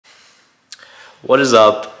What is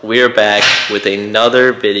up? We are back with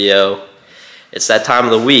another video. It's that time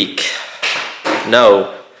of the week.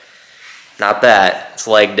 No, not that. It's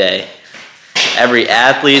leg day. Every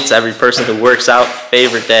athlete's, every person who works out,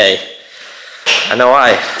 favorite day. I know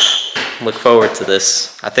I look forward to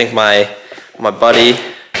this. I think my buddy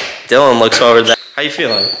Dylan looks forward to that. How you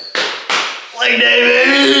feeling? Leg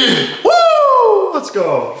day, baby! Woo! Let's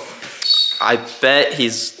go. I bet he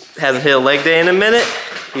hasn't hit a leg day in a minute.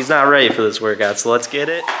 He's not ready for this workout, so let's get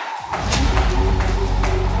it.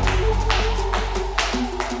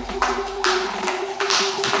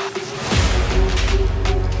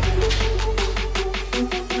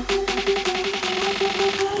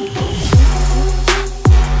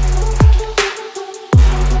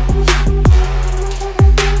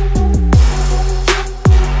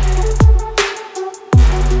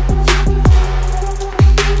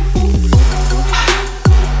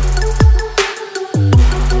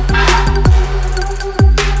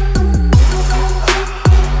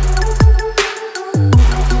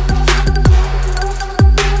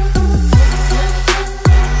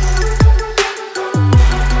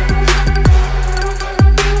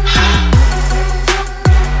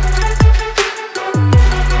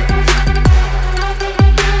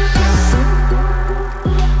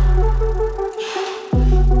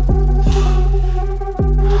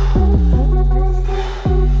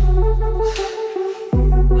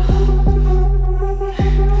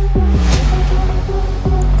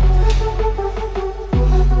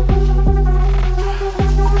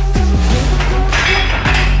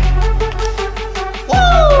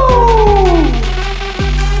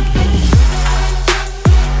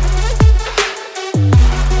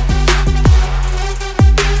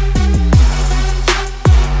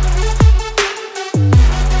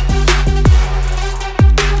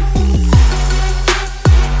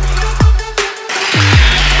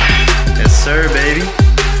 Sir, baby.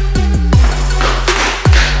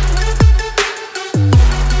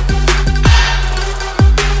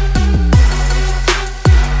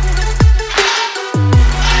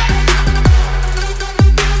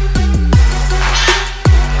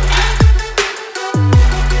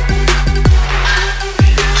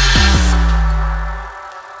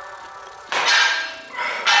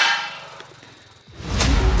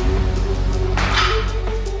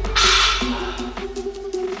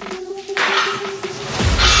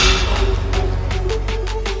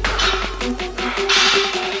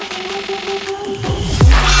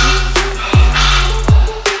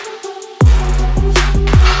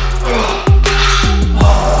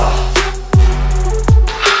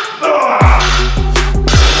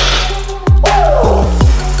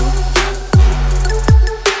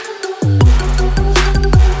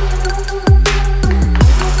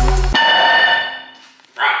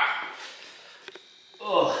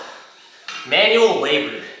 Manual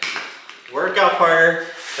labor. Workout partner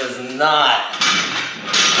does not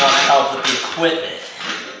want to help with the equipment.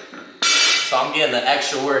 So I'm getting the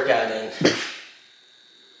extra workout in.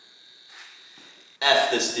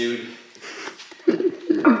 F this dude. I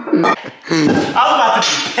was about to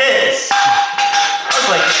be pissed.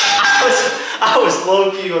 I was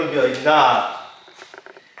low-key gonna be like, nah.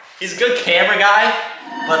 He's a good camera guy,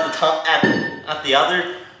 but at the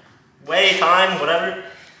other time, whatever,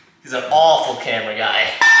 he's an awful camera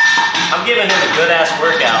guy. I'm giving him a good ass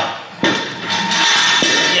workout.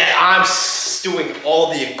 Yeah, I'm doing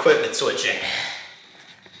all the equipment switching.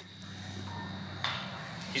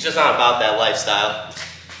 He's just not about that lifestyle.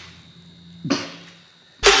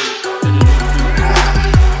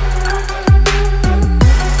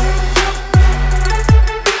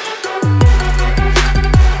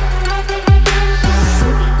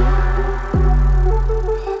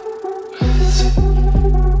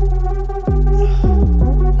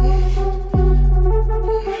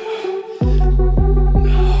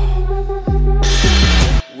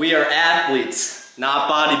 We are athletes, not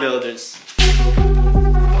bodybuilders.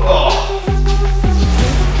 Oh.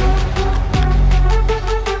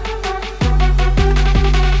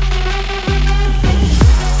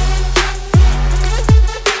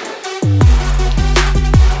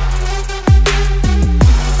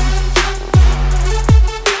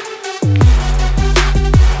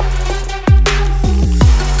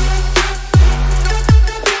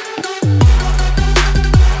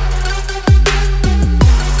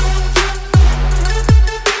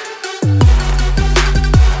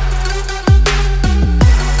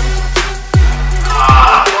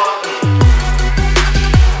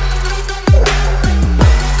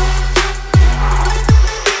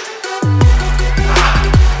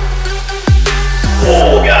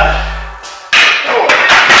 Oh, God. Oh.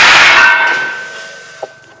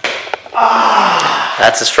 Ah.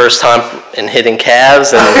 That's his first time in hitting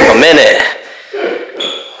calves in a minute.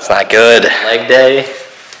 It's not good. Leg day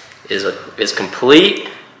is complete.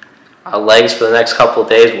 Our legs for the next couple of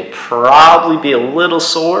days will probably be a little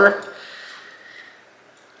sore.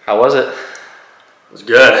 How was it? It was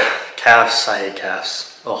good. Calves, I hate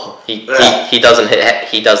calves. Oh. He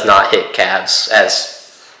does not hit calves,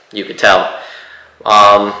 as you could tell.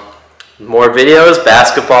 More videos,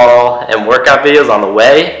 basketball and workout videos on the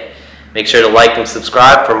way. Make sure to like and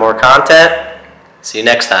subscribe for more content. See you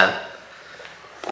next time.